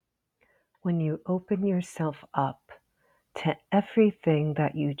when you open yourself up to everything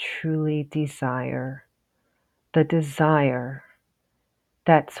that you truly desire, the desire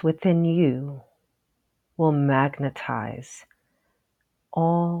that's within you will magnetize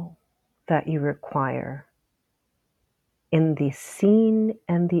all that you require in the seen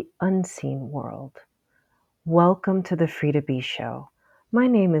and the unseen world. Welcome to the Free to Be Show. My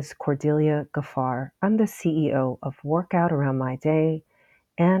name is Cordelia Gaffar. I'm the CEO of Workout Around My Day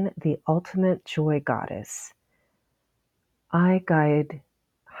and the Ultimate Joy Goddess. I guide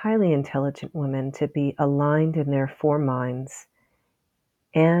highly intelligent women to be aligned in their four minds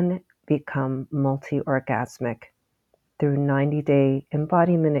and become multi-orgasmic through 90-day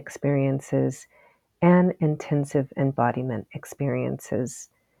embodiment experiences and intensive embodiment experiences,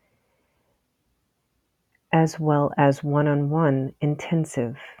 as well as one-on-one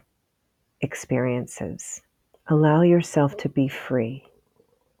intensive experiences. Allow yourself to be free.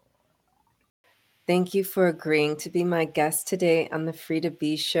 Thank you for agreeing to be my guest today on the Free to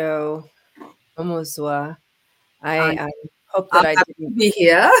Be Show, Omozua. I'm, I hope that I'm I happy to didn't. be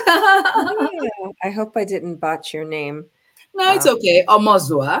here. Yeah, I hope I didn't botch your name. No, it's okay.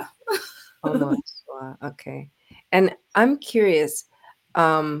 Omozua. Omozua. Okay. And I'm curious,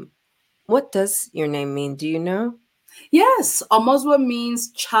 um, what does your name mean? Do you know? Yes, Omozua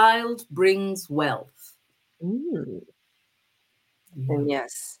means child brings wealth. Mm. Yeah. And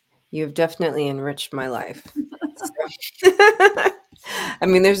yes, you've definitely enriched my life. So, I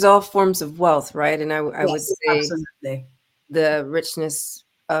mean, there's all forms of wealth, right? And I would Yes, say absolutely. the richness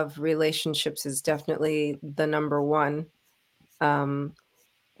of relationships is definitely the number one. Um,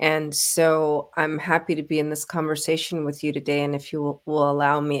 and so I'm happy to be in this conversation with you today. And if you will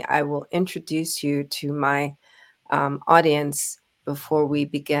allow me, I will introduce you to my audience before we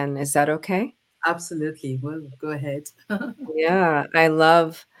begin. Is that okay? Absolutely. Well, go ahead. Yeah, I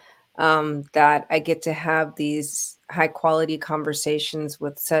love that I get to have these high quality conversations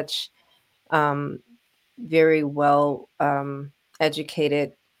with such um, very well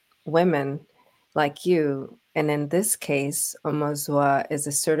educated women like you. And in this case, Omozua is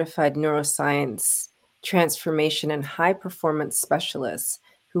a certified neuroscience transformation and high performance specialist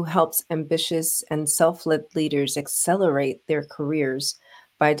who helps ambitious and self led leaders accelerate their careers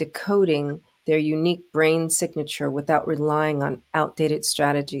by decoding their unique brain signature without relying on outdated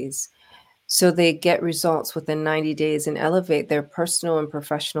strategies. So they get results within 90 days and elevate their personal and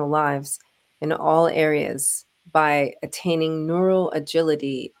professional lives in all areas by attaining neural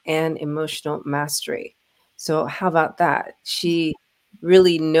agility and emotional mastery. So, how about that? She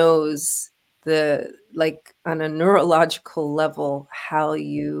really knows like on a neurological level, how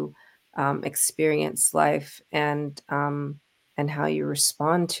you experience life and how you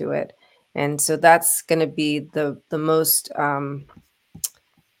respond to it. And so that's going to be the most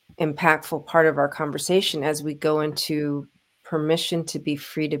impactful part of our conversation as we go into permission to be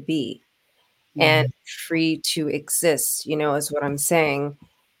free to be and Yeah. free to exist, is what I'm saying.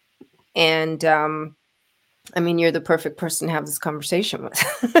 And I mean, you're the perfect person to have this conversation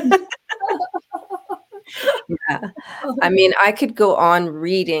with. Yeah. I mean, I could go on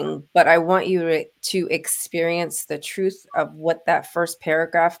reading, but I want you to experience the truth of what that first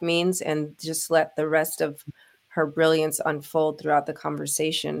paragraph means and just let the rest of her brilliance unfold throughout the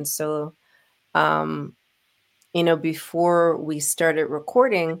conversation. So, um, before we started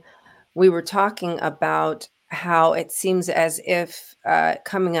recording, we were talking about how it seems as if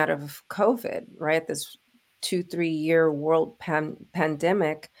coming out of COVID, right, this 2-3 year world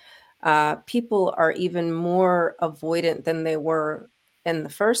pandemic, people are even more avoidant than they were in the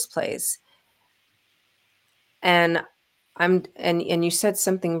first place. And and you said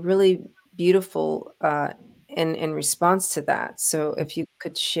something really beautiful in response to that. So if you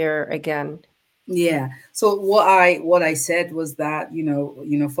could share again. Yeah. So what I said was that,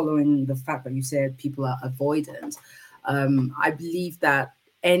 following the fact that you said people are avoidant, I believe that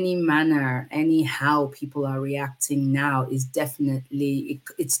any manner, anyhow people are reacting now is definitely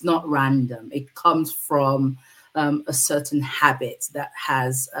it's not random. It comes from a certain habit that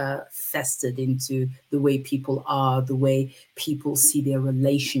has festered into the way people are, the way people see their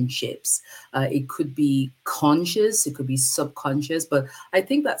relationships. It could be conscious, it could be subconscious, but I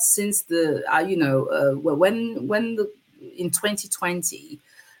think that since when the in 2020,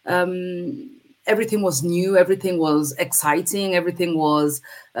 everything was new, everything was exciting, everything was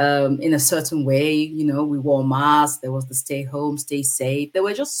in a certain way. We wore masks, there was the stay home, stay safe. There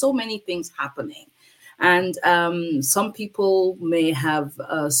were just so many things happening. And some people may have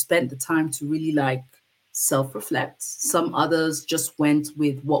spent the time to really like self reflect. Some others just went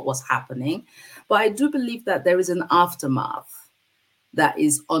with what was happening. But I do believe that there is an aftermath. that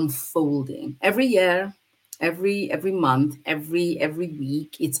is unfolding every year, every month, every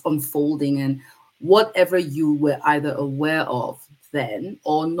week. It's unfolding, and whatever you were either aware of then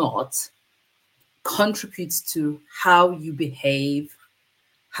or not contributes to how you behave,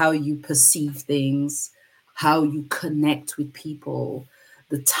 how you perceive things, how you connect with people,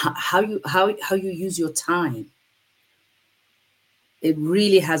 how you use your time. It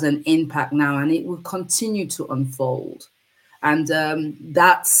really has an impact now, and it will continue to unfold. And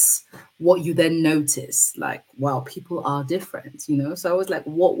that's what you then notice, like, wow, people are different, you know. So I was like,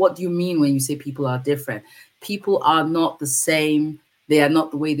 what do you mean when you say people are different? People are not the same. They are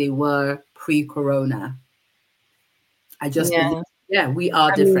not the way they were pre-corona. I just believe, Yeah. yeah, we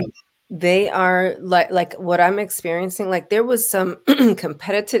are I mean, different. they are like what I'm experiencing, like, there was some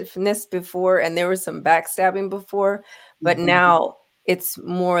competitiveness before, and there was some backstabbing before, but Mhm, now it's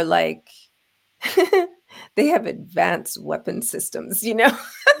more like they have advanced weapon systems, you know?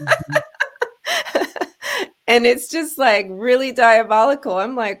 mhm. And it's just, like, really diabolical.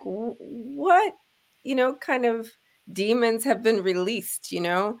 I'm like, "W what, kind of demons have been released," you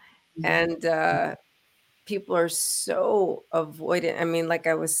know? And, people are so avoidant. I mean, like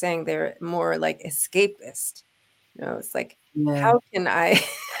I was saying, they're more like escapist. It's like, Yeah. how can I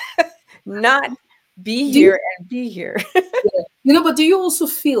not be Do you, here and be here? yeah. You know, but do you also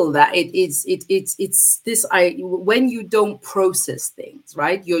feel that it's this, I when you don't process things,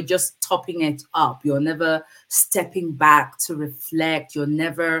 right? You're just topping it up. You're never stepping back to reflect. You're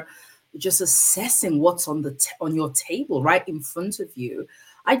never just assessing what's on on your table right in front of you.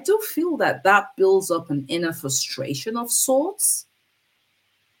 I do feel that that builds up an inner frustration of sorts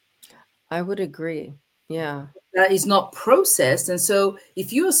I would agree. Yeah. that is not processed. And so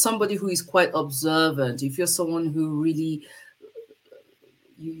if you're somebody who is quite observant, if you're someone who really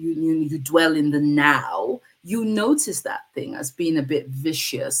you dwell in the now, you notice that thing as being a bit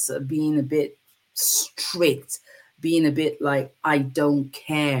vicious, being a bit strict, being a bit like, I don't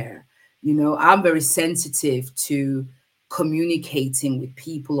care. You know, I'm very sensitive to communicating with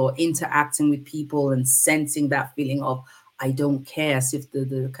people or interacting with people and sensing that feeling of I don't care, as if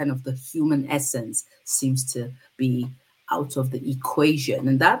the kind of the human essence seems to be out of the equation.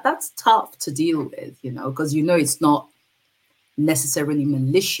 And that's tough to deal with, you know, because you know it's not necessarily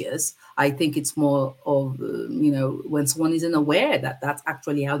malicious. I think it's more of, you know, when someone isn't aware that that's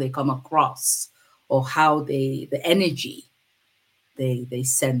actually how they come across or how the energy they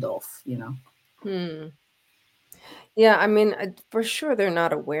send off, you know. Hmm. Yeah, I mean, for sure they're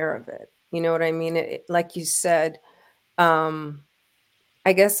not aware of it. You know what I mean? Like you said, um,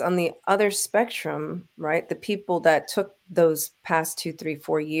 I guess on the other spectrum, right, the people that took those past 2, 3,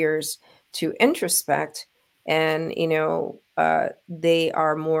 4 years to introspect and, they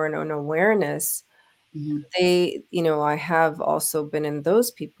are more in an awareness, Hmm. I have also been in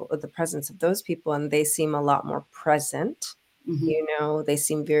those people, the presence of those people, and they seem a lot more present. Hmm. They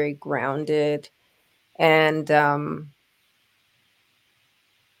seem very grounded. And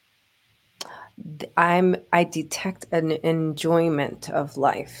I detect an enjoyment of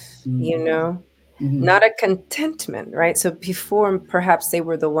life, Hmm. not a contentment, right? So before, perhaps they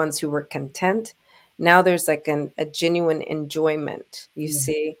were the ones who were content. Now there's like a genuine enjoyment, you Yeah,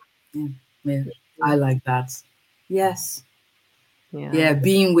 see? yeah, yeah. I Mhm. like that. Yes. Yeah. Yeah,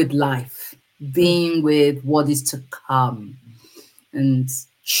 being with life, Mm. being with what is to come, and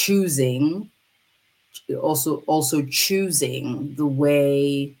choosing, also choosing the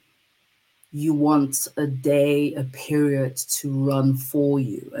way you want a day, a period to run for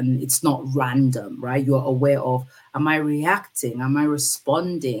you. And it's not random, right? You're aware of, am I reacting? Am I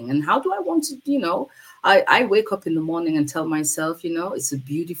responding? And how do I want to, I wake up in the morning and tell myself, it's a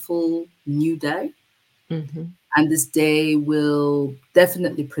beautiful new day. Mhm. And this day will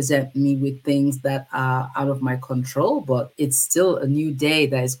definitely present me with things that are out of my control, but it's still a new day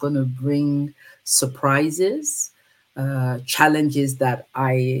that is going to bring surprises, challenges that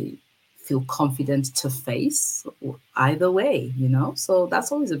I feel confident to face either way, So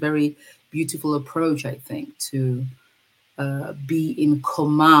that's always a very beautiful approach, I think, to be in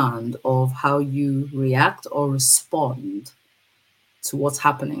command of how you react or respond to what's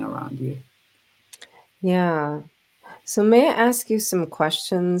happening around you. Yeah. So may I ask you some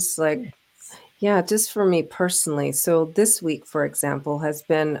questions? Like, yeah, just for me personally. So this week, for example, has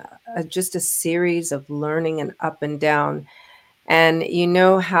been just a series of learning and up and down. And you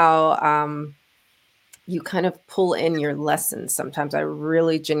know how you kind of pull in your lessons sometimes. I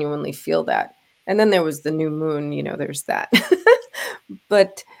really genuinely feel that. And then there was the new moon, there's that.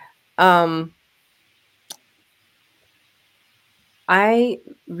 But um, I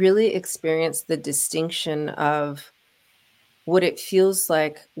really experienced the distinction of what it feels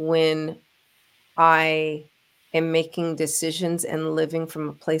like when I am making decisions and living from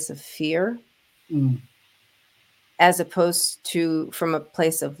a place of fear Mm, as opposed to from a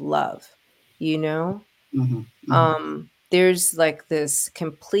place of love, you know? mhm, mhm, There's like this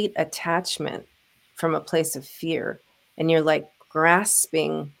complete attachment from a place of fear, and you're like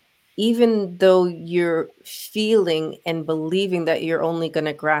grasping, even though you're feeling and believing that you're only going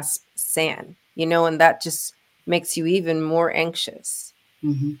to grasp sand, and that just makes you even more anxious.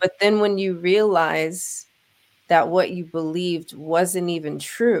 mhm. But then when you realize that what you believed wasn't even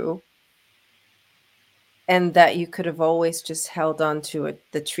true, and that you could have always just held on to it,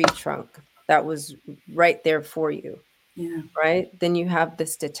 the tree trunk that was right there for you, Yeah, right? Then you have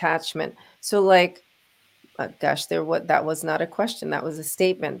this detachment. So, like, gosh, that was not a question. That was a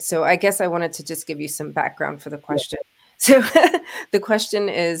statement. So, I guess I wanted to just give you some background for the yeah, question. So, the question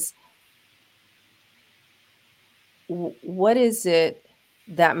is, what is it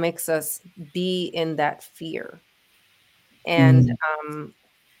that makes us be in that fear? And mm. um,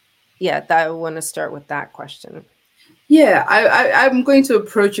 yeah, that I want to start with that question. Yeah, I'm going to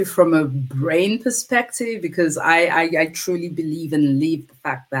approach it from a brain perspective because I truly believe and live the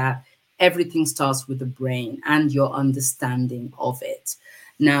fact that everything starts with the brain and your understanding of it.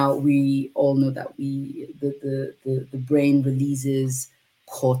 Now we all know that the brain releases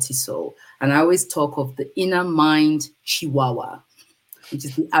cortisol, and I always talk of the inner mind chihuahua, which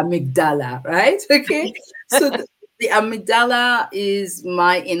is the amygdala, right? Okay. So the amygdala is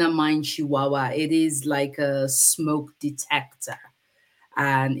my inner mind chihuahua. It is like a smoke detector,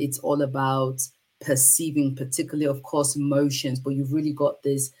 and it's all about perceiving, particularly, of course, emotions, but you've really got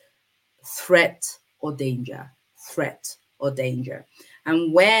this threat or danger, threat or danger.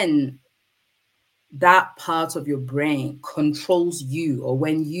 And when that part of your brain controls you, or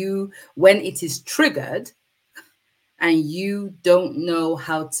when it is triggered, and you don't know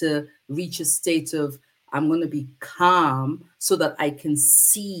how to reach a state of, I'm going to be calm so that I can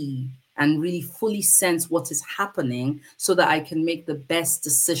see and really fully sense what is happening so that I can make the best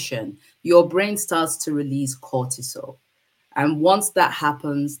decision, your brain starts to release cortisol. And once that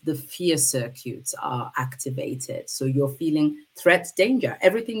happens, the fear circuits are activated. So you're feeling threat, danger.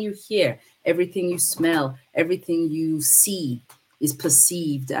 Everything you hear, everything you smell, everything you see is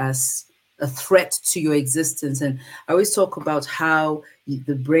perceived as a threat to your existence. And I always talk about how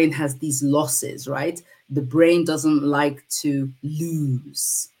the brain has these losses, right? The brain doesn't like to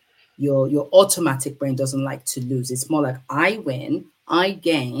lose. Your automatic brain doesn't like to lose. It's more like I win, I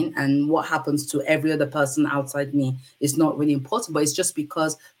gain, and what happens to every other person outside me is not really important. But it's just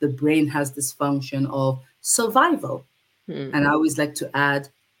because the brain has this function of survival. Hmm. And I always like to add,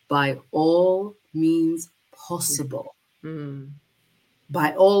 by all means possible. Hmm.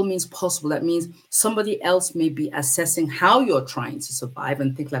 By all means possible. That means somebody else may be assessing how you're trying to survive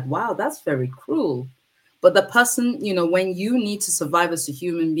and think like, wow, that's very cruel. But the person, when you need to survive as a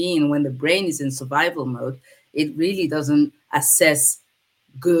human being, when the brain is in survival mode, it really doesn't assess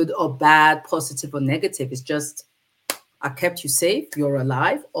good or bad, positive or negative. It's just, I kept you safe, you're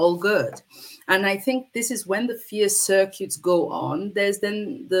alive, all good. And I think this is when the fear circuits go on. There's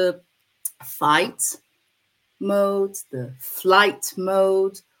then the fight mode, the flight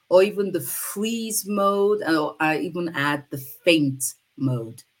mode, or even the freeze mode, or I even add the faint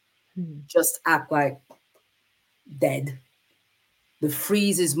mode. Hmm. Just act like dead. The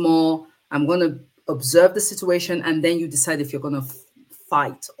freeze is more, I'm going to observe the situation, and then you decide if you're going to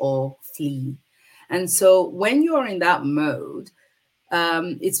fight or flee. And so when you're in that mode,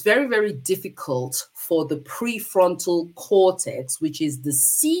 it's very, very difficult for the prefrontal cortex, which is the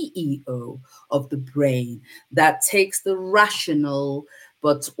CEO of the brain, that takes the rational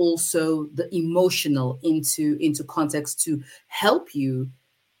but also the emotional into context to help you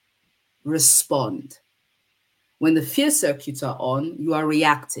respond. When the fear circuits are on, you are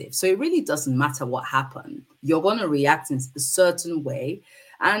reactive. So it really doesn't matter what happened. You're going to react in a certain way.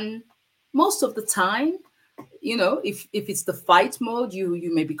 And most of the time, if it's the fight mode,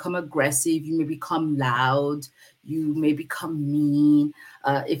 you may become aggressive, you may become loud, you may become mean.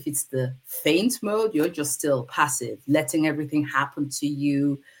 If it's the faint mode, you're just still passive, letting everything happen to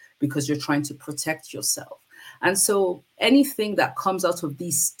you because you're trying to protect yourself. And so anything that comes out of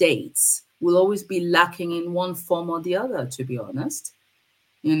these states will always be lacking in one form or the other, to be honest.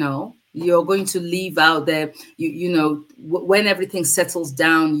 You're going to leave out there, when everything settles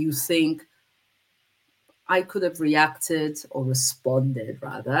down, you think, I could have reacted or responded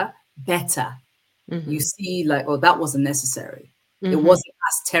rather better. You Mhm. see, like, oh, that wasn't necessary. It Mhm. wasn't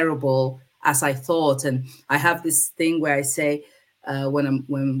as terrible as I thought. And I have this thing where I say, when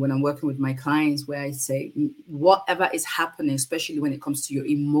I'm working with my clients, where I say whatever is happening, especially when it comes to your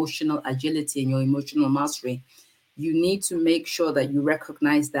emotional agility and your emotional mastery, you need to make sure that you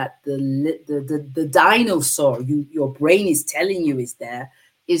recognize that the dinosaur your brain is telling you is there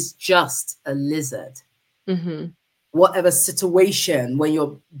is just a lizard. Mhm. Whatever situation, when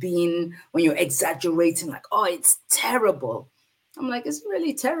you're exaggerating, like, oh, it's terrible. I'm like, is it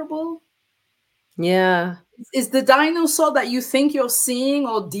really terrible? Yeah. Is the dinosaur that you think you're seeing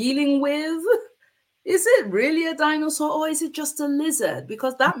or dealing with, is it really a dinosaur or is it just a lizard?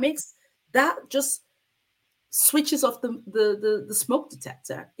 Because that just switches off the smoke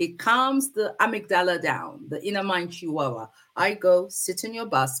detector. It calms the amygdala down, the inner mind chihuahua. I go, sit in your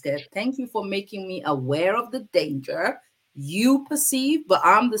basket. Thank you for making me aware of the danger you perceive, but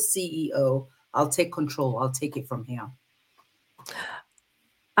I'm the CEO. I'll take control. I'll take it from here.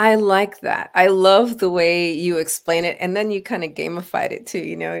 I like that. I love the way you explain it, and then you kinda gamified it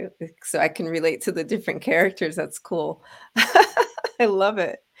too, so I can relate to the different characters, that's cool. I love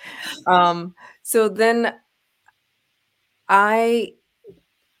it. So then I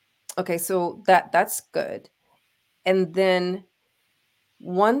okay, so that's good, and then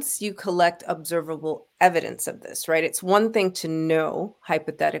once you collect observable evidence of this, right? It's one thing to know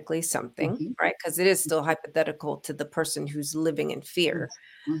hypothetically something, Mhm. right? Because it is still hypothetical to the person who's living in fear.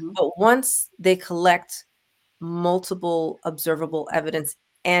 Yes. Mhm. But once they collect multiple observable evidence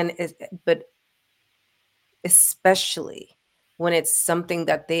but especially when it's something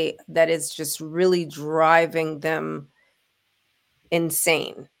that is just really driving them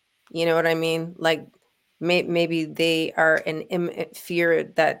insane. You know what I mean? Like maybe they are in imminent fear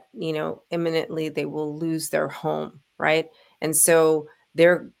that, imminently they will lose their home, right? And so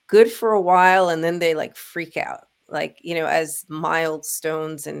they're good for a while and then they like freak out. Like, as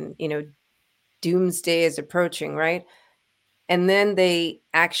milestones and, doomsday is approaching, right? And then they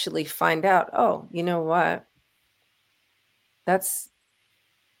actually find out, "Oh, you know what? That's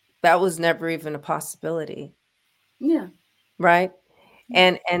that was never even a possibility." Yeah. Right?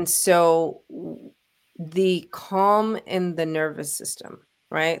 And so the calm in the nervous system,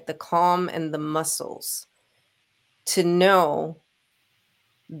 right? The calm in the muscles to know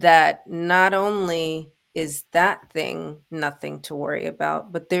that not only is that thing nothing to worry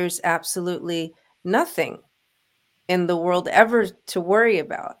about, but there's absolutely nothing in the world ever to worry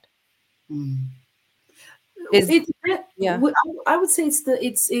about. Mm. Is It, yeah. I would say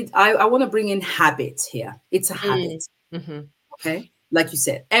I want to bring in habit here. It's a Mm. habit. Mhm. Okay. Like you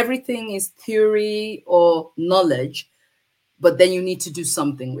said, everything is theory or knowledge, but then you need to do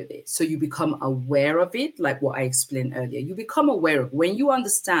something with it. So you become aware of it, like what I explained earlier. You become aware of when you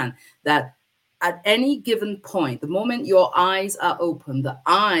understand that at any given point, the moment your eyes are open, the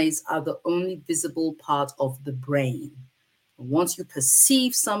eyes are the only visible part of the brain. Once you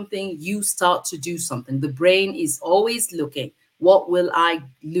perceive something, you start to do something. The brain is always looking, what will I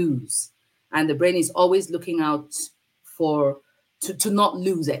lose? And the brain is always looking out for to not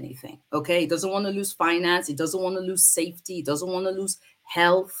lose anything. Okay. It doesn't want to lose finance, it doesn't want to lose safety, it doesn't want to lose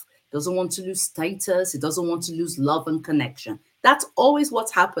health, it doesn't want to lose status, it doesn't want to lose love and connection. That's always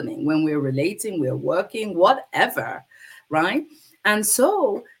what's happening when we're relating, we're working, whatever, right? And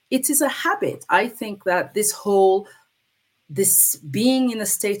so it is a habit. I think that this being in a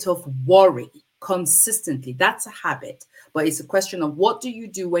state of worry consistently, that's a habit, but it's a question of what do you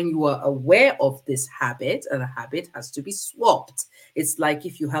do when you are aware of this habit, and a habit has to be swapped. It's like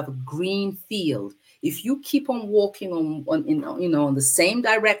if you have a green field, if you keep on walking on in on the same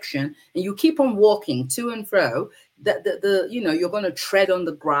direction and you keep on walking to and fro, the you're going to tread on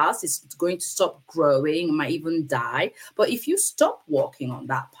the grass, it's going to stop growing, it might even die. But if you stop walking on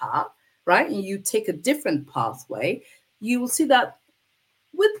that path, right, and you take a different pathway, you will see that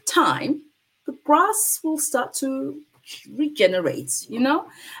with time, the grass will start to regenerate, and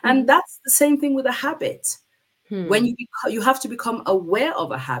Mhm. that's the same thing with a habit. When Hmm. you have to become aware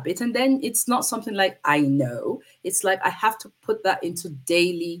of a habit, and then it's not something like I know, it's like I have to put that into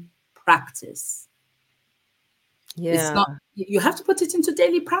daily practice. It's Yeah. not, you have to put it into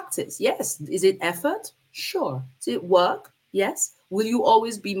daily practice. Yes. Is it effort? Sure. Does it work? Yes. Will you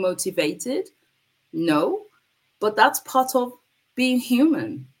always be motivated? No. But that's part of being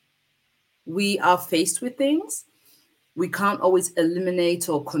human. We are faced with things. We can't always eliminate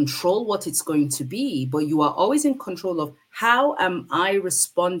or control what it's going to be, but you are always in control of how am I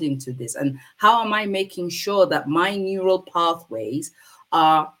responding to this and how am I making sure that my neural pathways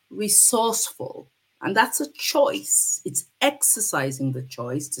are resourceful. And that's a choice. It's exercising the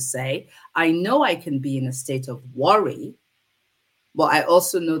choice to say, I know I can be in a state of worry, but I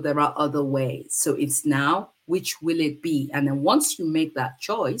also know there are other ways. So it's now which will it be? And then once you make that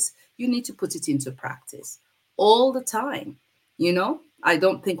choice, you need to put it into practice all the time. You know, I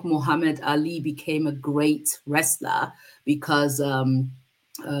don't think Muhammad Ali became a great wrestler because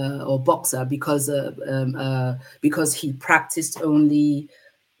or boxer because he practiced only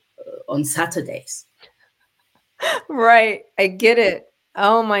on Saturdays. Right. I get it.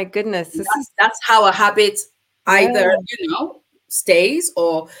 Oh my goodness. This is That's how a habit yeah. either, stays,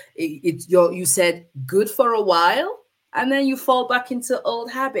 or you said good for a while and then you fall back into old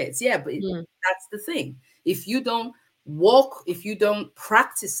habits. Yeah, but Mm. that's the thing. If you don't walk, if you don't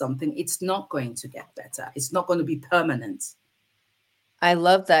practice something, it's not going to get better. It's not going to be permanent. I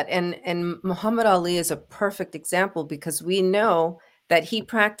love that. And Muhammad Ali is a perfect example because we know that he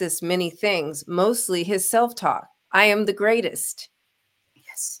practiced many things, mostly his self-talk. I am the greatest.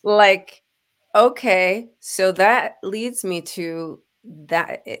 Yes. Like, okay, so that leads me to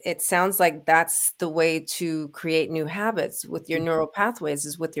that it sounds like that's the way to create new habits with your neural pathways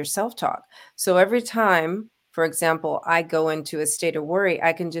is with your self-talk. So every time, for example, I go into a state of worry,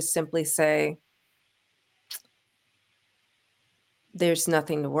 I can just simply say, there's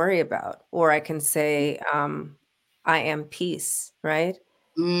nothing to worry about. Or I can say, I am peace, right?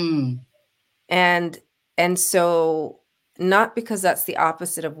 Mm, And and so not because that's the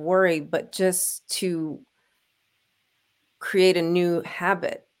opposite of worry, but just to create a new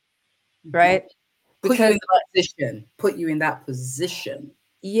habit, mhm. right? Put you Because in that position. Put you in that position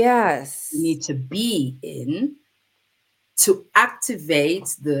you yes. need to be in to activate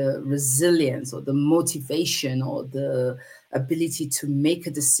the resilience or the motivation or the ability to make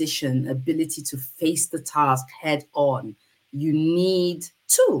a decision, ability to face the task head on. You need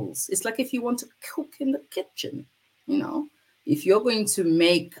tools. It's like if you want to cook in the kitchen, you know, if you're going to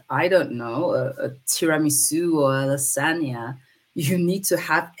make, I don't know, a tiramisu or a lasagna, you need to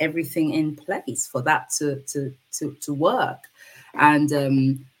have everything in place for that to work.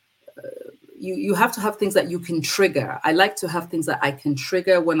 And you have to have things that you can trigger. I like to have things that I can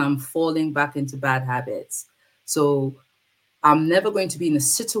trigger when I'm falling back into bad habits. So I'm never going to be in a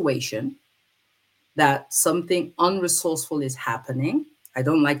situation that something unresourceful is happening. I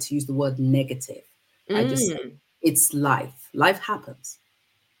don't like to use the word negative. I just say Mm, it's life. Life happens.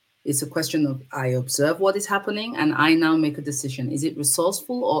 It's a question of I observe what is happening and I now make a decision. Is it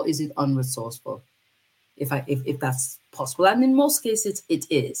resourceful or is it unresourceful? If that's possible. And in most cases it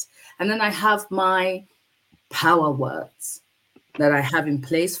is. And then I have my power words that I have in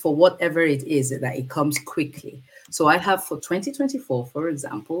place for whatever it is that it comes quickly. So I have for 2024, for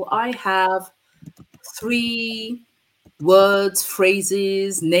example, I have three words,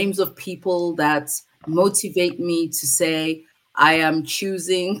 phrases, names of people that motivate me to say, I am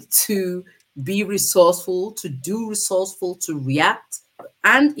choosing to be resourceful, to do resourceful, to react,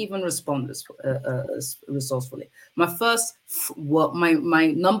 and even respond resourcefully. My my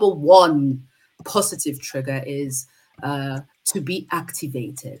number one positive trigger is to be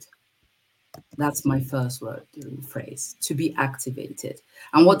activated. That's my first word phrase, to be activated.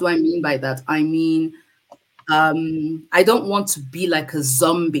 And mm, what do I mean by that? I mean, I don't want to be like a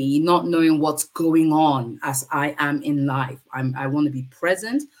zombie, not knowing what's going on as I am in life. I want to be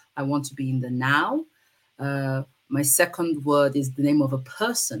present. I want to be in the now. My second word is the name of a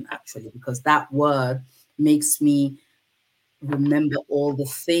person, actually, because that word makes me remember all the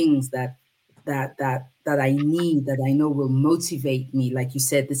things that I need, that I know will motivate me. Like you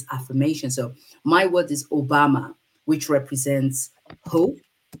said, this affirmation. So my word is Obama, which represents hope.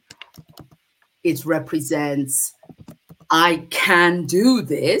 It represents I can do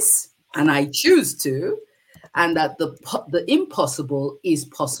this and I choose to, and that the impossible is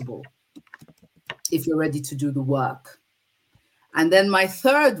possible if you're ready to do the work. And then my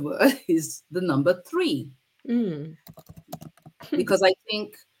third word is the number three, mm. because I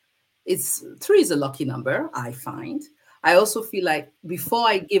think it's three is a lucky number, I find. I also feel like before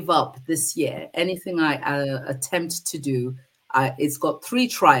I give up this year, anything I attempt to do, it's got three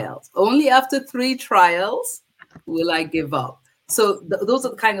trials. Only after three trials will I give up. So those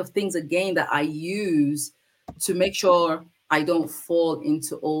are the kind of things, again, that I use to make sure I don't fall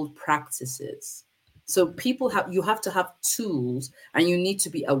into old practices. So you have to have tools and you need to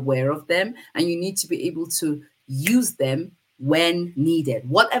be aware of them and you need to be able to use them when needed.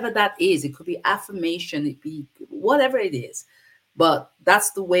 Whatever that is, it could be affirmation, it be whatever it is. But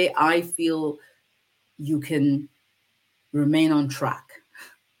that's the way I feel you can remain on track.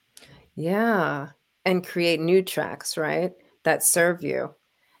 Yeah, and create new tracks, right, that serve you.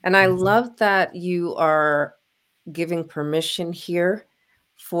 And I love that you are giving permission here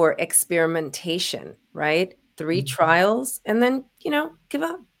for experimentation, right? 3 trials and then, give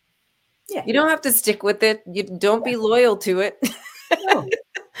up. Yeah. You don't have to stick with it. You don't Yeah. be loyal to it. No.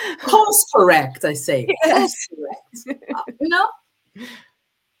 Course correct, I say. Course Yes. correct. You know?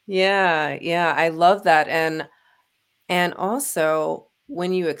 Yeah, yeah, I love that, and also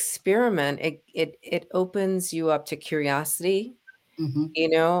when you experiment, it opens you up to curiosity,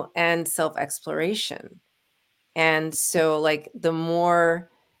 Hmm. and self-exploration. And so, like, the more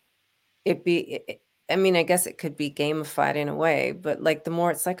it be I mean, I guess it could be gamified in a way, but, like, the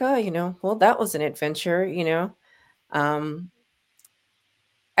more it's like, "Oh, well, that was an adventure," you know? Um,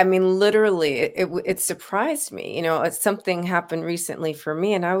 I mean, literally, it surprised me, something happened recently for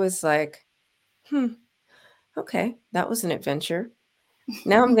me, and I was like, "Hmm, okay, that was an adventure."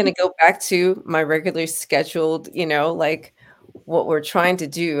 Now I'm gonna go back to my regularly scheduled, like, what we're trying to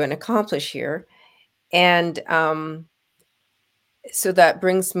do and accomplish here, and, so that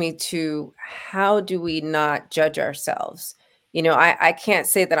brings me to how do we not judge ourselves? I can't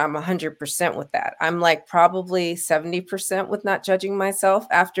say that I'm 100% with that. I'm, like, probably 70% with not judging myself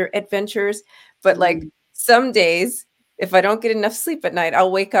after adventures, but, like, Mm. some days, if I don't get enough sleep at night,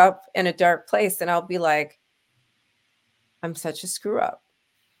 I'll wake up in a dark place and I'll be like, "I'm such a screw up."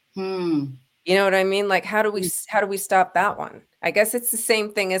 Hmm. You know what I mean? Like, how do we stop that one? I guess it's the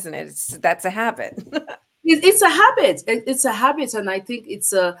same thing, isn't it? That's a habit. It's a habit. It's a habit, and I think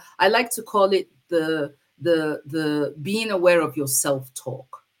it's a. I like to call it the being aware of your self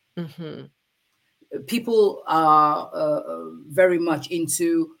talk. Mhm. People are very much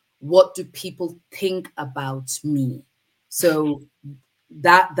into what do people think about me. So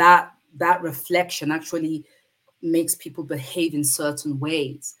that reflection actually makes people behave in certain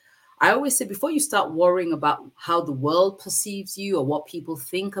ways. I always say before you start worrying about how the world perceives you or what people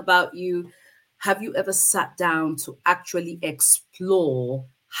think about you, have you ever sat down to actually explore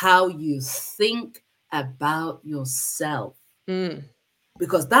how you think about yourself? Mm.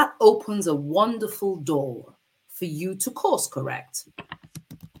 Because that opens a wonderful door for you to course correct.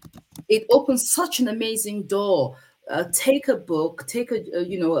 It opens such an amazing door. Take a book, take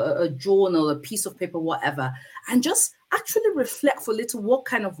a journal, a piece of paper, whatever, and just actually reflect for a little what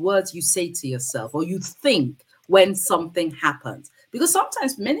kind of words you say to yourself or you think when something happens. Because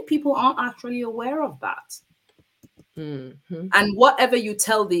sometimes many people aren't actually aware of that. Mhm. And whatever you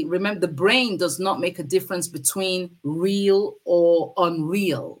tell remember, the brain does not make a difference between real or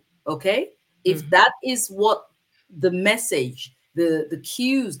unreal. Okay. If Mhm. that is what the message, the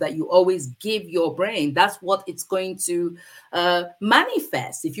cues that you always give your brain, that's what it's going to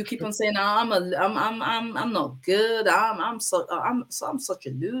manifest. If you keep on saying, "Oh, I'm not good. I'm such a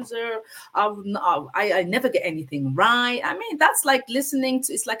loser. I never get anything right." I mean, that's like listening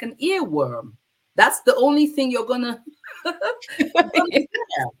to, it's like an earworm. That's the only thing you're gonna gonna hear,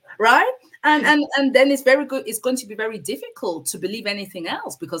 right? And then it's very good. It's going to be very difficult to believe anything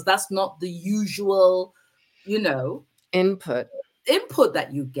else because that's not the usual, you know, Input. input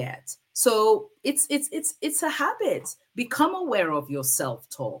that you get. So it's a habit. Become aware of your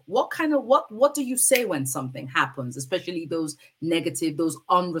self-talk. What do you say when something happens, especially those negative, those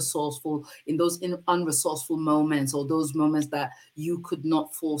unresourceful, in unresourceful moments, or those moments that you could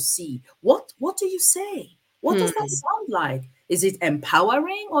not foresee? What do you say? What does that Hmm. sound like? Is it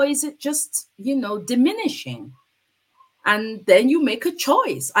empowering or is it just, diminishing? And then you make a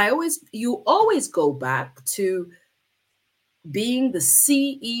choice. You always go back to being the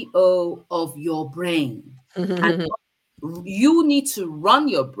CEO of your brain. And you need to run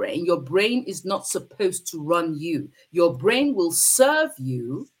your brain. Your brain is not supposed to run you. Your brain will serve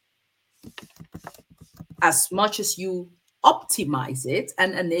you as much as you optimize it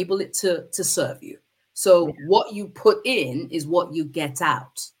and enable it to serve you. So, what you put in is what you get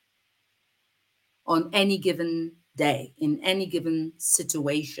out on any given day, in any given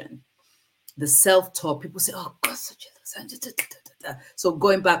situation. The self talk, people say, "Oh, God, such a." So,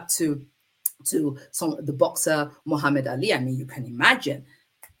 going back to some the boxer Muhammad Ali. I mean, you can imagine.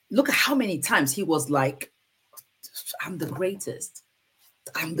 Look at how many times he was like, "I'm the greatest.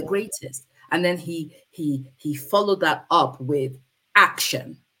 I'm the Yeah. greatest," and then he followed that up with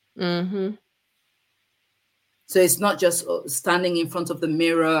action. Mhm. So it's not just standing in front of the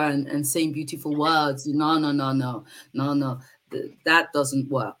mirror and saying beautiful words. No, no, no, no, no, no. That doesn't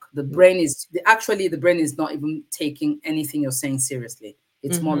work. Actually the brain is not even taking anything you're saying seriously.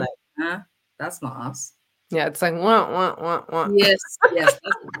 It's more Mhm. like, that's not us. Yeah, it's like, "Wah, wah, wah, wah." Yes, yes,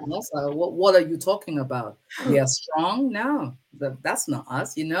 that's what are you talking about? We are strong? No, that's not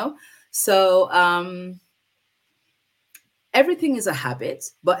us, you know? So everything is a habit,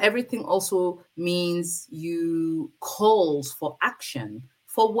 but everything also means you calls for action,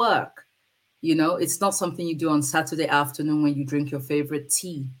 for work. It's not something you do on Saturday afternoon when you drink your favorite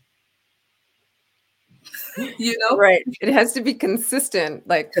tea. you know, Right. It has to be consistent,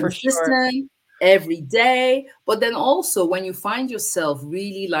 like, for sure. consistent every day. But then also, when you find yourself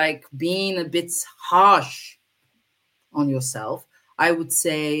really like being a bit harsh on yourself, I would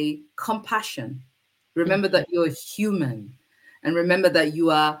say compassion. Remember Mhm. that you're human, and remember that you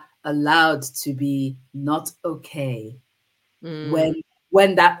are allowed to be not okay. Mm,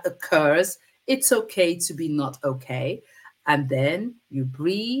 When that occurs, it's okay to be not okay. And then you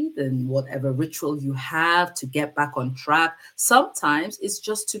breathe, and whatever ritual you have to get back on track. Sometimes it's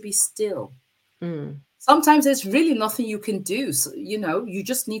just to be still. mm, Sometimes there's really nothing you can do. So, you know, you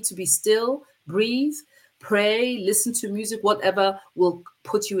just need to be still, breathe, pray, listen to music, whatever will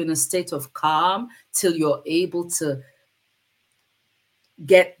put you in a state of calm till you're able to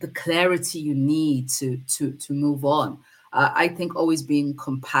get the clarity you need to move on. I think always being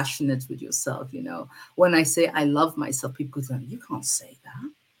compassionate with yourself. You know, when I say I love myself, people go, "You can't say that.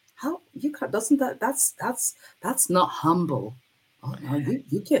 How you can't? Doesn't that's not humble." Oh no,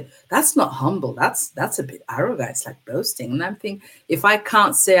 you can. That's not humble. That's a bit arrogant. It's like boasting. And I'm thinking, if I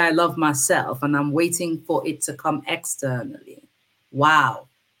can't say I love myself and I'm waiting for it to come externally, wow,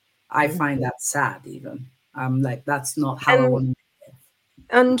 I mm. find that sad. Even I'm like, that's not how I And want to.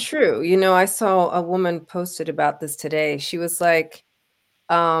 untrue, you know, I saw a woman posted about this today. She was like,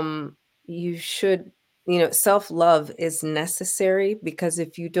 um, "You should, you know, self-love is necessary because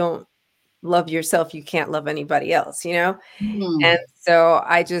if you don't love yourself, you can't love anybody else," you know? And Mm, so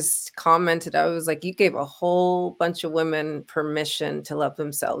I just commented, I was like, "You gave a whole bunch of women permission to love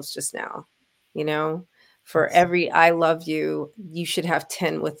themselves just now," you know? For yes. every "I love you," you should have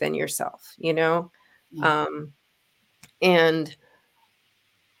 10 within yourself, you know? Yeah. Um, and,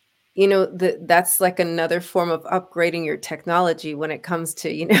 you know, that's like another form of upgrading your technology when it comes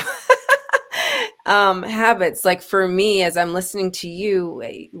to, you know, habits. Like for me, as I'm listening to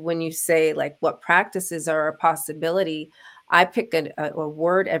you, when you say like what practices are a possibility, I pick a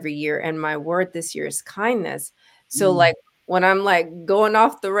word every year, and my word this year is kindness. So Mm, like when I'm like going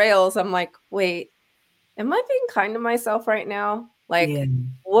off the rails, I'm like, wait, am I being kind to myself right now? Like, yeah.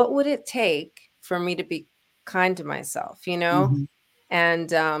 what would it take for me to be kind to myself, you know? Hmm. And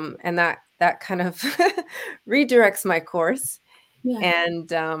that kind of redirects my course, Yeah.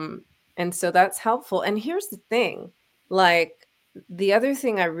 and, um, and so that's helpful, and here's the thing, like, the other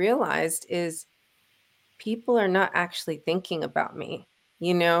thing I realized is people are not actually thinking about me,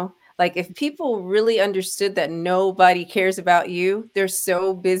 you know? Like, if people really understood that nobody cares about you, they're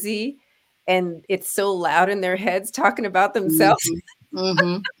so busy, and it's so loud in their heads talking about themselves. Hmm.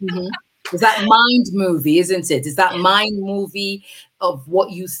 Hmm. Hmm. It's that mind movie, isn't it? It's that mind movie of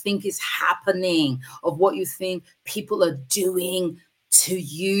what you think is happening, of what you think people are doing to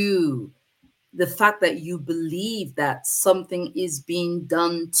you. The fact that you believe that something is being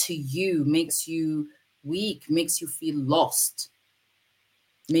done to you makes you weak, makes you feel lost,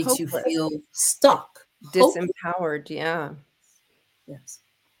 makes you Hopeless. feel It's stuck, hopeless. disempowered, yeah. Yes.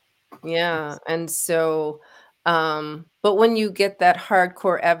 Yeah, Yes. and so, but when you get that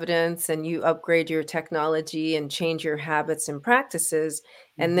hardcore evidence and you upgrade your technology and change your habits and practices,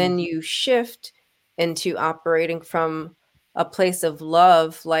 and Mhm. then you shift into operating from a place of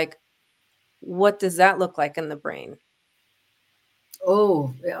love, like, what does that look like in the brain?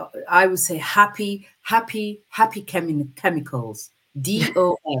 Oh, yeah, I would say happy chemicals.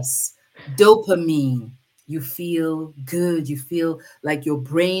 DOS, dopamine. You feel good. You feel like your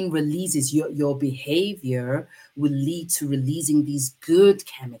brain releases your behavior will lead to releasing these good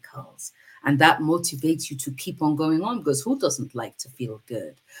chemicals. And that motivates you to keep on going on because who doesn't like to feel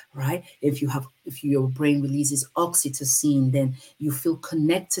good, right? If your brain releases oxytocin, then you feel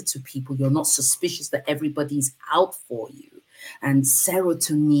connected to people. You're not suspicious that everybody's out for you, and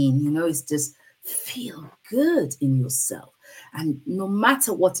serotonin, it's just feel good in yourself. And no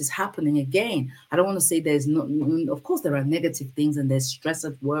matter what is happening, again, I don't want to say there's no, of course, there are negative things and there's stress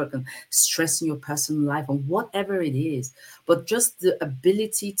at work and stress in your personal life and whatever it is, but just the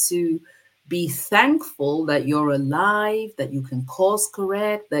ability to be thankful that you're alive, that you can course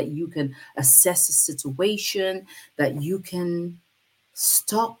correct, that you can assess a situation, that you can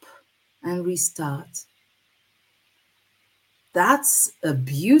stop and restart. That's a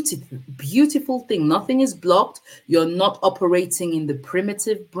beautiful thing. Nothing is blocked. You're not operating in the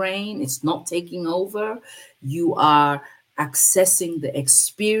primitive brain, it's not taking over. You are accessing the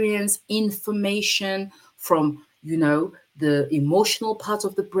experience, information from, the emotional part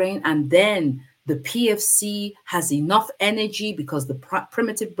of the brain. And then the PFC has enough energy because the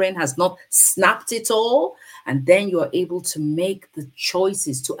primitive brain has not snapped it all. And then you're able to make the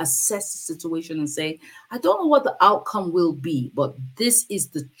choices to assess the situation and say, I don't know what the outcome will be, but this is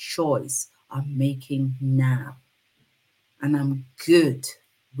the choice I'm making now. And I'm good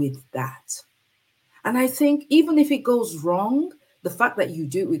with that. And I think even if it goes wrong, the fact that you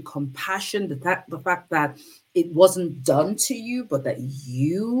do it with compassion, the fact that it wasn't done to you, but that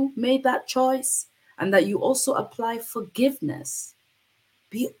you made that choice, and that you also apply forgiveness.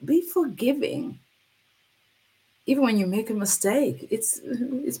 Be forgiving even when you make a mistake.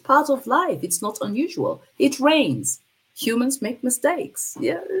 It's part of life. It's not unusual. It rains. Humans make mistakes.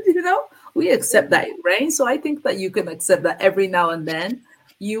 Yeah, we accept that it rains. So I think that you can accept that every now and then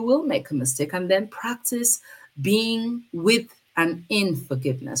you will make a mistake, and then practice being with and in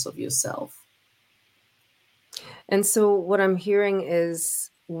forgiveness of yourself. And so what I'm hearing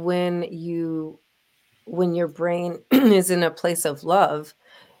is when your brain is in a place of love,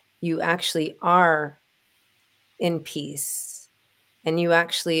 you actually are in peace, and you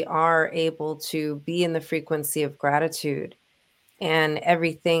actually are able to be in the frequency of gratitude, and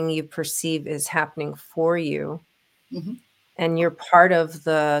everything you perceive is happening for you, Hmm. and you're part of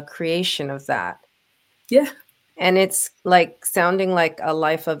the creation of that. Yeah, And it's like sounding like a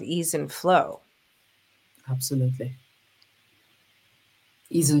life of ease and flow. absolutely.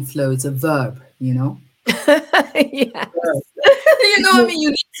 Ease and flow. It's a verb. Yes. What I mean? You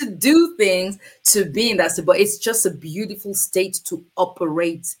need to do things to be in that state, but it's just a beautiful state to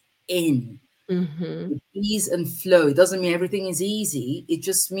operate in. Mhm. Ease and flow. It doesn't mean everything is easy. It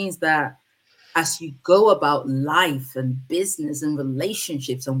just means that as you go about life and business and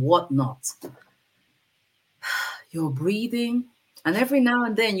relationships and whatnot, you're breathing, and every now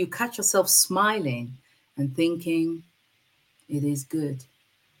and then you catch yourself smiling and thinking, it is good.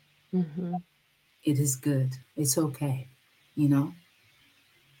 Mhm. It is good. It's okay. You know?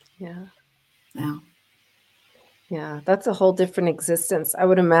 Yeah. Now, Yeah, that's a whole different existence. I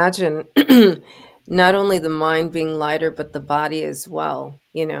would imagine not only the mind being lighter, but the body as well.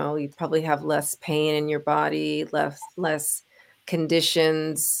 You probably have less pain in your body, less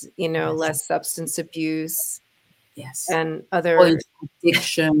conditions, yes, less substance abuse yes. and Or other. into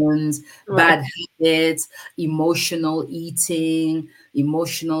addictions, Right. bad habits, emotional eating,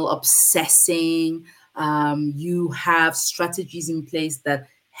 emotional obsessing. You have strategies in place that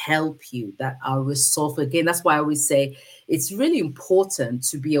help you, that are resolved. Again, that's why I always say it's really important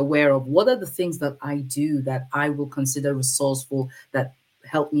to be aware of what are the things that I do that I will consider resourceful, that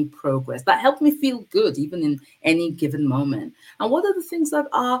help me progress, that help me feel good even in any given moment. And what are the things that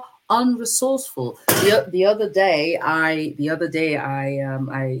are unresourceful? The other day I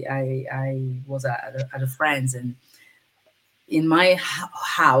was at a friend's, and in my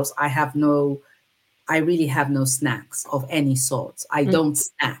house I really have no snacks of any sort. I Mm, don't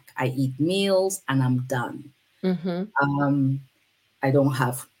snack. I eat meals and I'm done. mhm. Um, I don't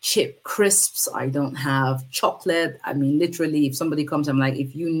have chip crisps. I don't have chocolate. I mean, literally, if somebody comes, I'm like,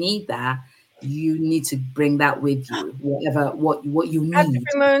 if you need that, you need to bring that with you, whatever what you I have to need.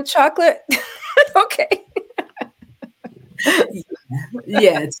 bring my own chocolate. Okay.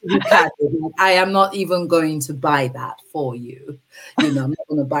 Yeah, to be candid, like, I am not even going to buy that for you. I'm not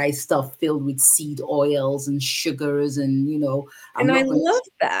going to buy stuff filled with seed oils and sugars, and I'm And I not going to love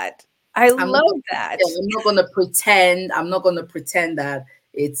that. I I'm not love gonna, that. yeah, I'm not gonna pretend. I'm not gonna pretend that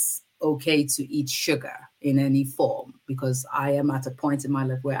it's okay to eat sugar in any form, because I am at a point in my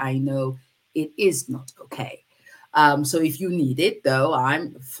life where I know it is not okay. So if you need it, though,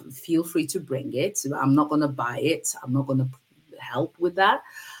 feel free to bring it. I'm not gonna buy it. I'm not gonna help with that.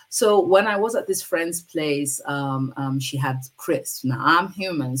 So when I was at this friend's place, she had crisps. Now I'm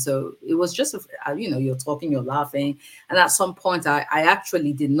human, so it was just, you're talking, you're laughing, and at some point, I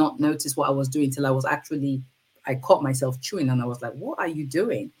actually did not notice what I was doing till I caught myself chewing, and I was like, what are you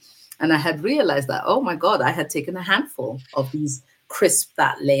doing? And I had realized that, oh my God, I had taken a handful of these crisps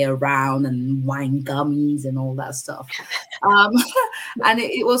that lay around, and wine gummies and all that stuff. Um, and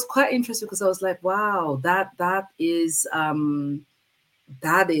it was quite interesting, because I was like, wow, that is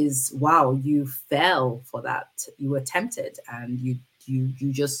wow, you fell for that. You were tempted, and you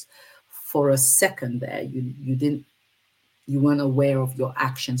just, for a second there, you weren't aware of your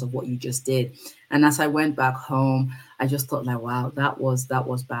actions, of what you just did. And as I went back home, I just thought, like, wow, that was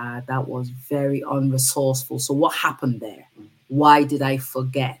bad. That was very unresourceful. So what happened there? Why did I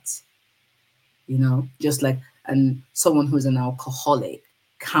forget? Just like, and someone who's an alcoholic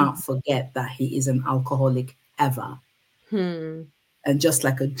can't Mhm. forget that he is an alcoholic ever. Hmm. And just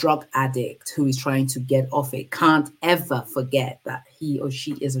like a drug addict who is trying to get off it can't ever forget that he or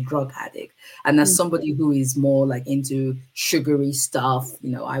she is a drug addict. And as Mm. somebody who is more like into sugary stuff,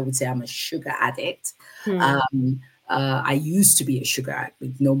 I would say I'm a sugar addict. Hmm. Um, I used to be a sugar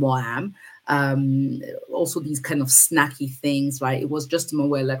addict, no more am. um also these kind of snacky things, right? It was just a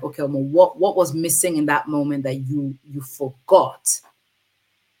moment where like, okay, what was missing in that moment that you forgot.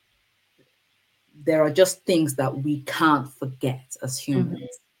 There are just things that we can't forget as Mhm. humans.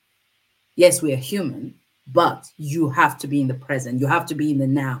 Yes, we are human, but you have to be in the present. You have to be in the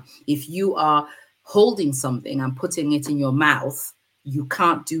now. If you are holding something and putting it in your mouth, you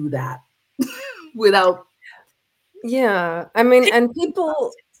can't do that without Yeah, I mean, and thinking about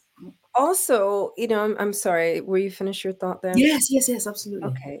people it. also, I'm sorry, were you finish your thought there? Yes, yes, yes, absolutely.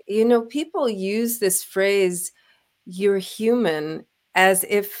 Okay. People use this phrase, "You're human," as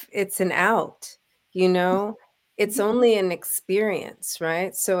if it's an out, you know? It's Mhm. only an experience,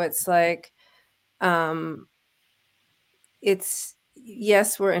 right? So it's like, um, it's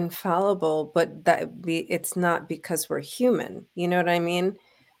yes, we're infallible, but it's not because we're human, you know what I mean?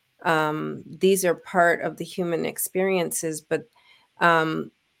 These are part of the human experiences, but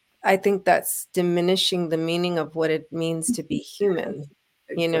um, I think that's diminishing the meaning of what it means to be human,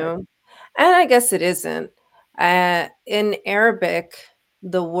 you Exactly. know? And I guess it isn't. In Arabic,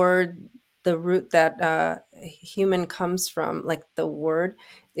 the word, the root that human comes from, like the word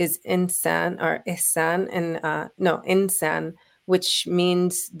is insan or ihsan, and no, insan, which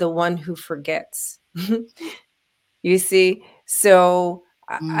means the one who forgets. You see? So,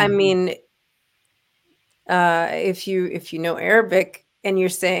 I Mm, mean, if you know Arabic and you're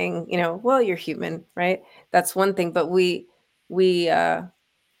saying, well, you're human, right? That's one thing, but we uh,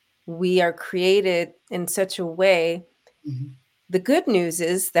 we are created in such a way. mhm. The good news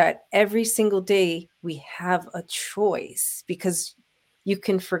is that every single day we have a choice because you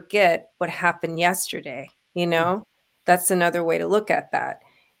can forget what happened yesterday. That's another way to look at that,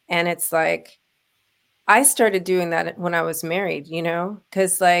 and it's like I started doing that when I was married,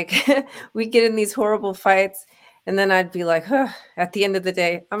 because like we get in these horrible fights, and then I'd be like, huh, at the end of the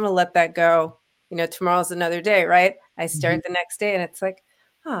day, I'm gonna let that go. Tomorrow's another day, right? I Mhm. start the next day, and it's like,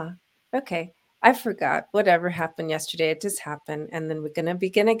 huh, okay, I forgot whatever happened yesterday. It just happened, and then we're gonna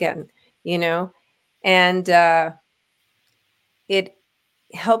begin again, you know, and it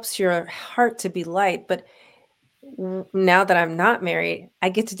helps your heart to be light, but now that I'm not married, I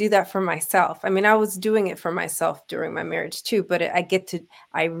get to do that for myself. I mean, I was doing it for myself during my marriage too, but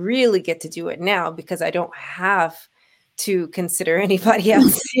I really get to do it now because I don't have to consider anybody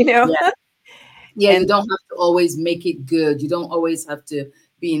else, Yeah. Yeah, you And don't have to always make it good. You don't always have to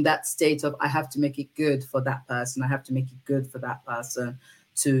be in that state of I have to make it good for that person. I have to make it good for that person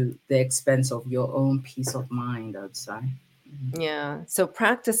to the expense of your own peace of mind, I'd say. Mhm. yeah, so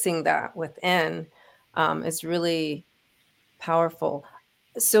practicing that within is really powerful.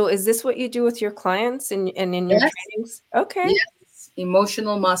 So is this what you do with your clients and in your Yes. trainings? Okay. Yes,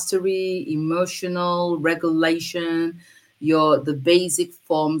 emotional mastery, emotional regulation, your the basic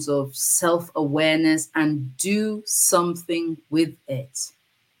forms of self-awareness and do something with it.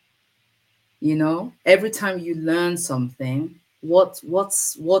 Every time you learn something, what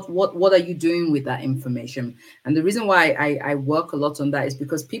are you doing with that information? And the reason why I work a lot on that is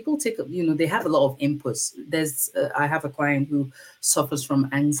because people they have a lot of inputs. I have a client who suffers from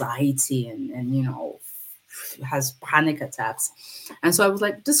anxiety and has panic attacks. And so I was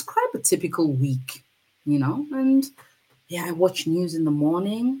like, describe a typical week, and yeah, I watch news in the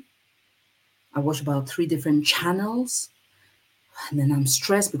morning. I watch about three different channels. And then I'm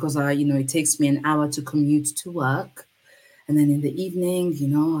stressed because it takes me an hour to commute to work. And then in the evening,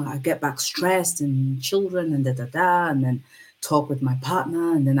 I get back stressed and children and da da da, and then talk with my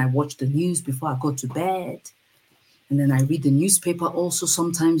partner. And then I watch the news before I go to bed. And then I read the newspaper also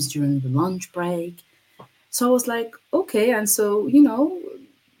sometimes during the lunch break. So I was like, okay. And so,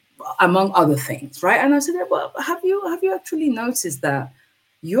 among other things, right? And I said, well, have you actually noticed that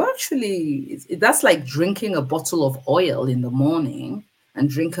you actually that's like drinking a bottle of oil in the morning and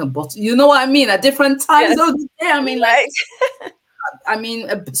drinking a bottle, you know what I mean, at different times Yes. of the day. I mean, like,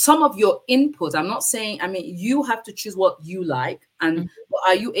 Right. some of your input, I'm not saying, you have to choose what you like, and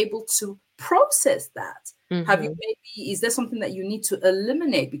are you able to process that? Have you Mhm. maybe is there something that you need to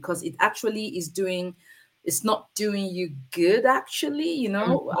eliminate because it actually it's not doing you good, actually?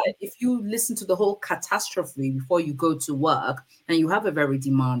 Mhm. If you listen to the whole catastrophe before you go to work and you have a very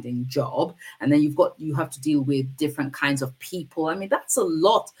demanding job, and then you have to deal with different kinds of people, I mean, that's a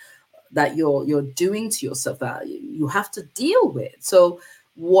lot that you're doing to yourself that you have to deal with. So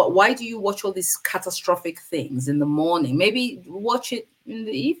why do you watch all these catastrophic things in the morning? Maybe watch it in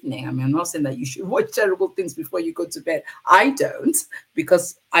the evening. I mean, I'm not saying that you should watch terrible things before you go to bed. I don't,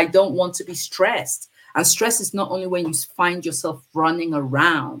 because I don't want to be stressed. And stress is not only when you find yourself running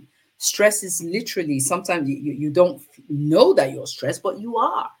around. Stress is literally sometimes you don't know that you're stressed, but you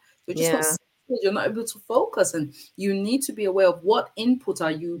are. You're just not Yeah. settled, you're not able to focus, and you need to be aware of what input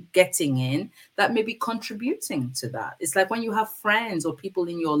are you getting in that may be contributing to that. It's like when you have friends or people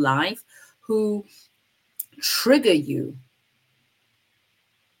in your life who trigger you,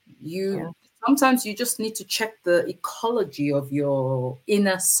 you Yeah. sometimes you just need to check the ecology of your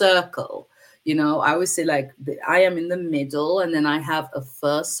inner circle. I always say, like, I am in the middle, and then I have a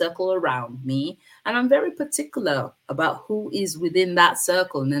first circle around me, and I'm very particular about who is within that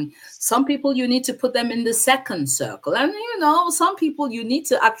circle. And then some people, you need to put them in the second circle, and some people you need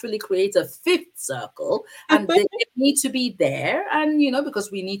to actually create a fifth circle, and they need to be there, and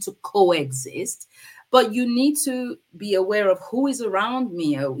because we need to coexist. But you need to be aware of who is around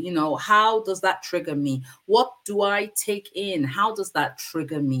me. How does that trigger me? What do I take in? How does that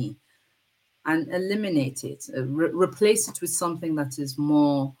trigger me? And eliminate it, replace it with something that is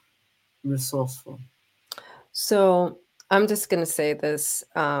more resourceful. So I'm just going to say this.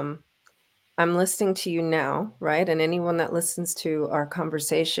 I'm listening to you now, right? And anyone that listens to our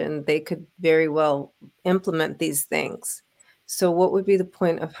conversation, they could very well implement these things. So, what would be the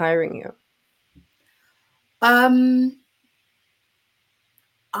point of hiring you? um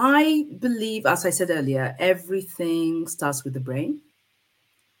I believe, as I said earlier, everything starts with the brain,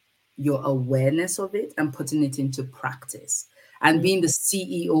 your awareness of it, and putting it into practice, and Mm. being the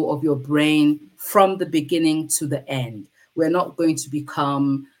CEO of your brain from the beginning to the end. We're not going to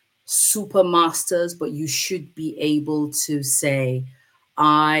become super masters, but you should be able to say,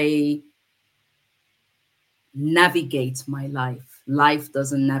 I navigate my life. Life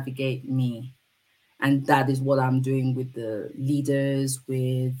doesn't navigate me. And that is what I'm doing with the leaders,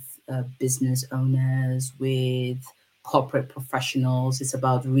 with business owners, with corporate professionals. It's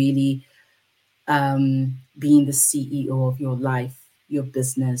about really being the CEO of your life, your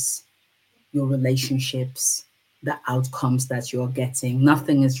business, your relationships, the outcomes that you're getting.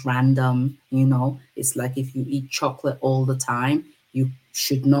 Nothing is random. It's like if you eat chocolate all the time, you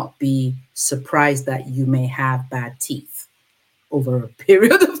should not be surprised that you may have bad teeth over a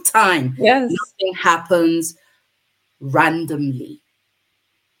period of time. Yes. Nothing happens randomly.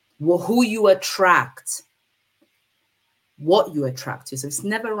 Who you attract, what you attract to. So it's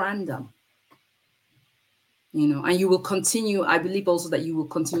never random. And you will continue. I believe also that you will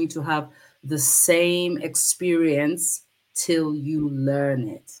continue to have the same experience till you learn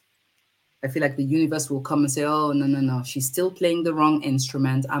it. I feel like the universe will come and say, oh, no, no, no, she's still playing the wrong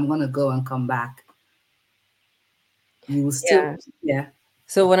instrument. I'm going to go and come back. You will still, Yeah. yeah.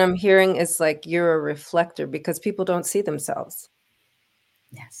 So, what I'm hearing is like you're a reflector because people don't see themselves.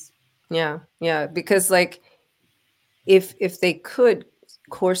 Yes. Yeah. Yeah. Because, like, if they could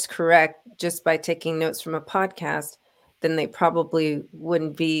course correct just by taking notes from a podcast, then they probably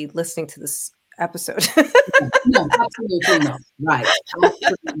wouldn't be listening to this episode. No, no, absolutely not. Right.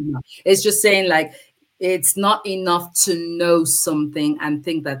 Absolutely not. It's just saying, like, it's not enough to know something and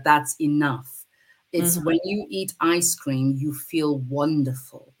think that that's enough. It's Mhm, when you eat ice cream, you feel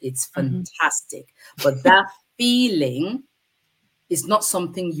wonderful. It's mhm, fantastic. But that feeling is not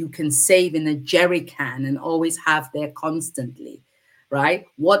something you can save in a jerry can and always have there constantly, right?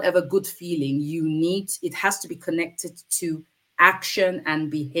 Whatever good feeling you need, it has to be connected to action and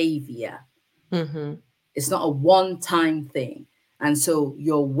behavior. mhm, It's not a one time thing. And so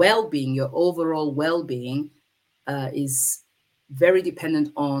your well being, your overall well being, is very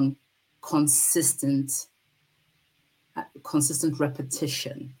dependent on consistent consistent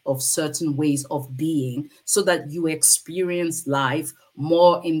repetition of certain ways of being, so that you experience life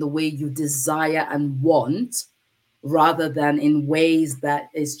more in the way you desire and want, rather than in ways that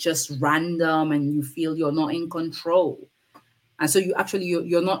is just random and you feel you're not in control. And so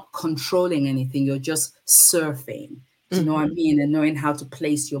you're not controlling anything, you're just surfing. Do you know what I mhm, mean? And knowing how to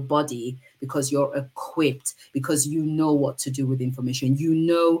place your body, because you're equipped, because you know what to do with information.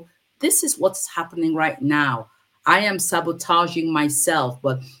 This is what's happening right now. I am sabotaging myself.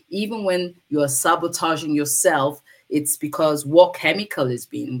 But even when you are sabotaging yourself, it's because what chemical is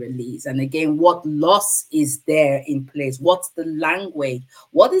being released, and again, what loss is there in place, what's the language,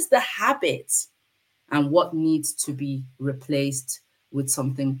 what is the habit, and what needs to be replaced with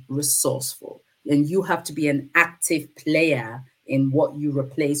something resourceful. And you have to be an active player in what you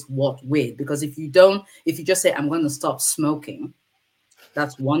replace what with. Because if you just say, I'm going to stop smoking,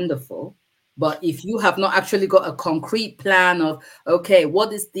 that's wonderful. But if you have not actually got a concrete plan of, okay,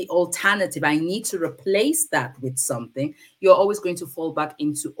 what is the alternative? I need to replace that with something. You're always going to fall back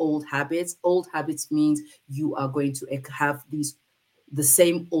into old habits. Old habits means you are going to have the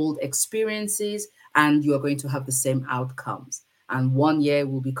same old experiences, and you are going to have the same outcomes. and 1 year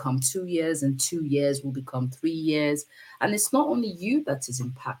will become 2 years, and 2 years will become 3 years. And it's not only you that is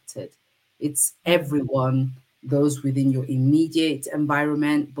impacted, it's Mm. everyone, those within your immediate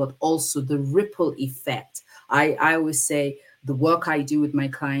environment, but also the ripple effect. I always say the work I do with my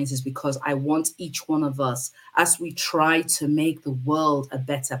clients is because I want each one of us, as we try to make the world a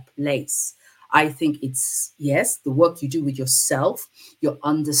better place. I think it's, yes, the work you do with yourself, your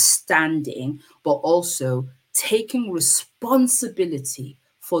understanding, but also taking responsibility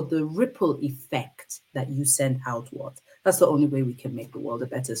for the ripple effect that you send outward. That's the only way we can make the world a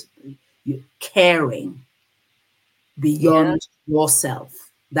better. You caring Yeah. beyond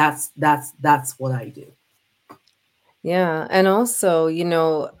yourself. That's what I do. Yeah. And also,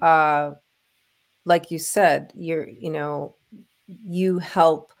 like you said, you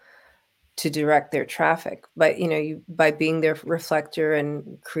help to direct their traffic, but you by being their reflector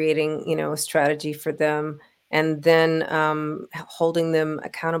and creating a strategy for them, and then holding them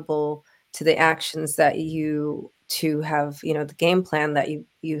accountable to the actions that you to have the game plan that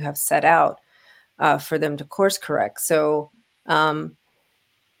you have set out for them to course correct. So um,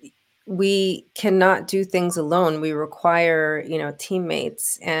 we cannot do things alone. We require,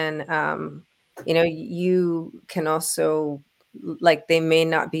 teammates, and you can also, like, they may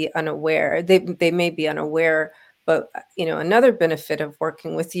not be unaware. They may be unaware, but another benefit of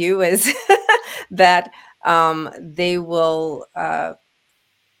working with you is that they will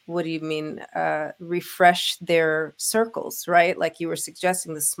what do you mean? Refresh their circles, right? Like you were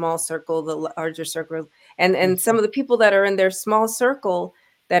suggesting, the small circle, the larger circle, and some of the people that are in their small circle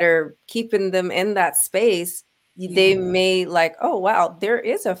that are keeping them in that space, they Yeah, may like, oh wow, there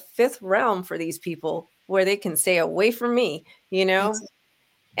is a fifth realm for these people where they can stay away from me, you know? exactly.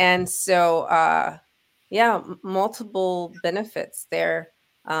 And so, yeah, multiple benefits there,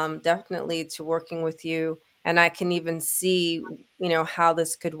 definitely, to working with you. And I can even see, how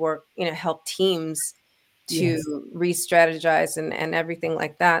this could work, help teams to Yes. re-strategize and everything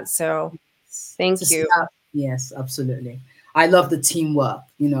like that. So To thank see you. how, yes, absolutely. I love the teamwork,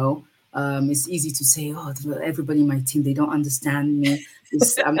 you know. It's easy to say, oh, everybody in my team, they don't understand me.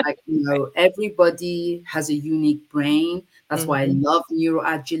 I'm like, everybody has a unique brain. That's why I Mhm. love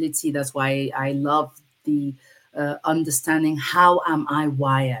neuroagility. That's why I love the understanding, how am I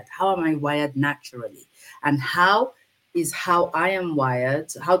wired? How am I wired naturally? And how I am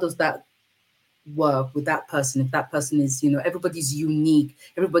wired, how does that work with that person? If that person is, everybody's unique,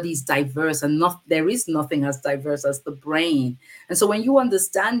 everybody's diverse, and not there is nothing as diverse as the brain. And so when you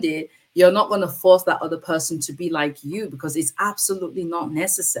understand it, you're not going to force that other person to be like you, because it's absolutely not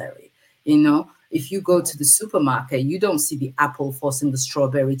necessary. If you go to the supermarket, you don't see the apple forcing the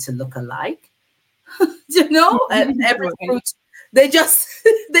strawberry to look alike. And every Right. fruit, they just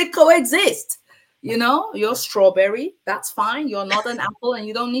they coexist. You're strawberry, that's fine. You're not an apple, and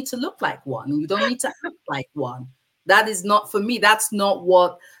you don't need to look like one, and you don't need to act like one. That is not for me. That's not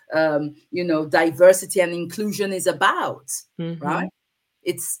what diversity and inclusion is about, right? Mhm.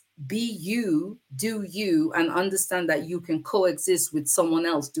 It's be you, do you, and understand that you can coexist with someone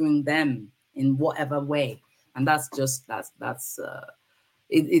else doing them in whatever way. And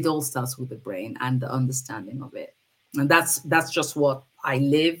it all starts with the brain and the understanding of it. And that's just what I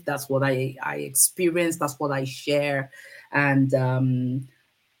live. That's what I experience. That's what I share. And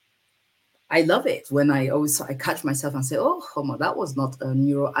I love it when I catch myself and say, oh, Homo, that was not a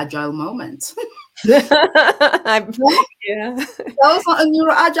neuro agile moment. I'm- No, yeah. that was not a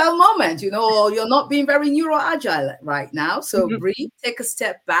neuro agile moment, or you're not being very neuro agile right now. So breathe, take a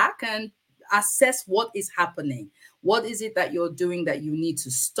step back, and assess what is happening. What is it that you're doing that you need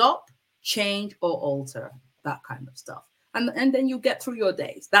to stop, change, or alter? That kind of stuff. And then you get through your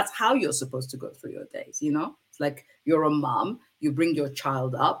days. That's how you're supposed to go through your days. It's like you're a mom, you bring your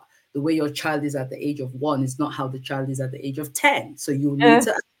child up. The way your child is at the age of 1 is not how the child is at the age of 10. So you need Eh.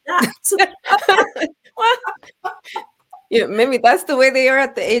 to adapt. Well, maybe that's the way they are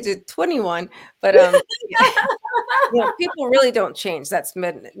at the age of 21, but people really don't change. That's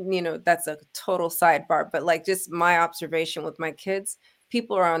a total sidebar, but like, just my observation with my kids,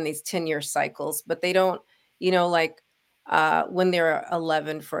 people are on these 10-year cycles, but they don't, like, when they're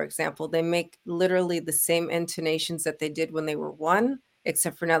 11, for example, they make literally the same intonations that they did when they were 1,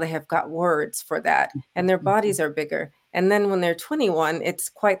 except for now they have got words for that, and their bodies are bigger. And then when they're 21, it's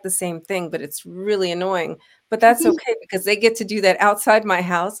quite the same thing, but it's really annoying. But that's okay, because they get to do that outside my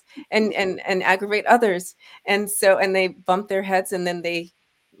house and aggravate others. And they bump their heads, and then they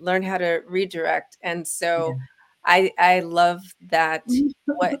learn how to redirect. And so I love that.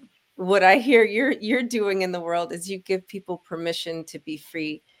 What I hear you're doing in the world is you give people permission to be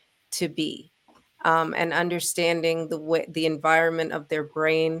free to be. and understanding the environment of their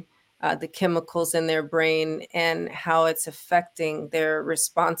brain, the chemicals in their brain, and how it's affecting their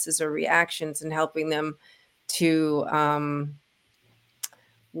responses or reactions, and helping them to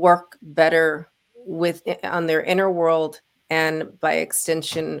work better with on their inner world, and by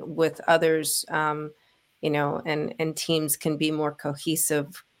extension with others, and teams can be more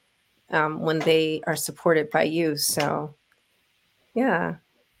cohesive when they are supported by you. So yeah,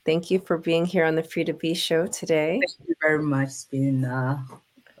 thank you for being here on the Free to Be show today. Thank you very much. It's been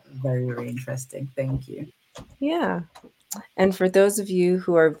very, very interesting. Thank you. Yeah, and for those of you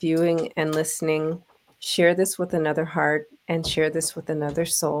who are viewing and listening, share this with another heart and share this with another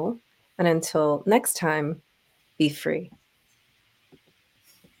soul, and until next time, be free.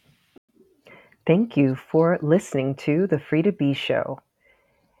 Thank you for listening to the Free to Be show.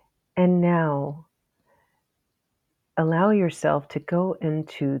 And now, allow yourself to go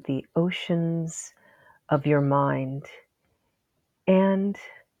into the oceans of your mind and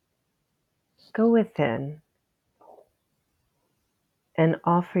go within and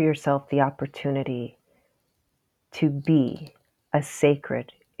offer yourself the opportunity to be a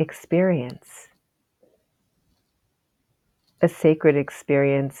sacred experience. A sacred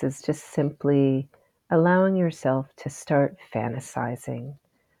experience is just simply allowing yourself to start fantasizing.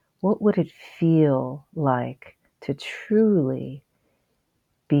 What would it feel like to truly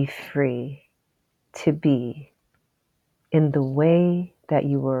be free, to be in the way that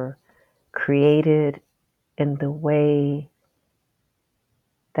you were created, in the way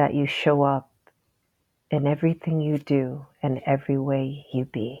that you show up, in everything you do, and every way you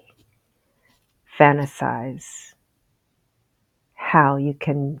be? Fantasize how you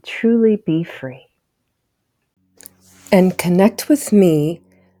can truly be free. And connect with me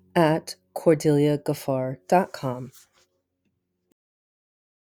at cordeliagaffar.com.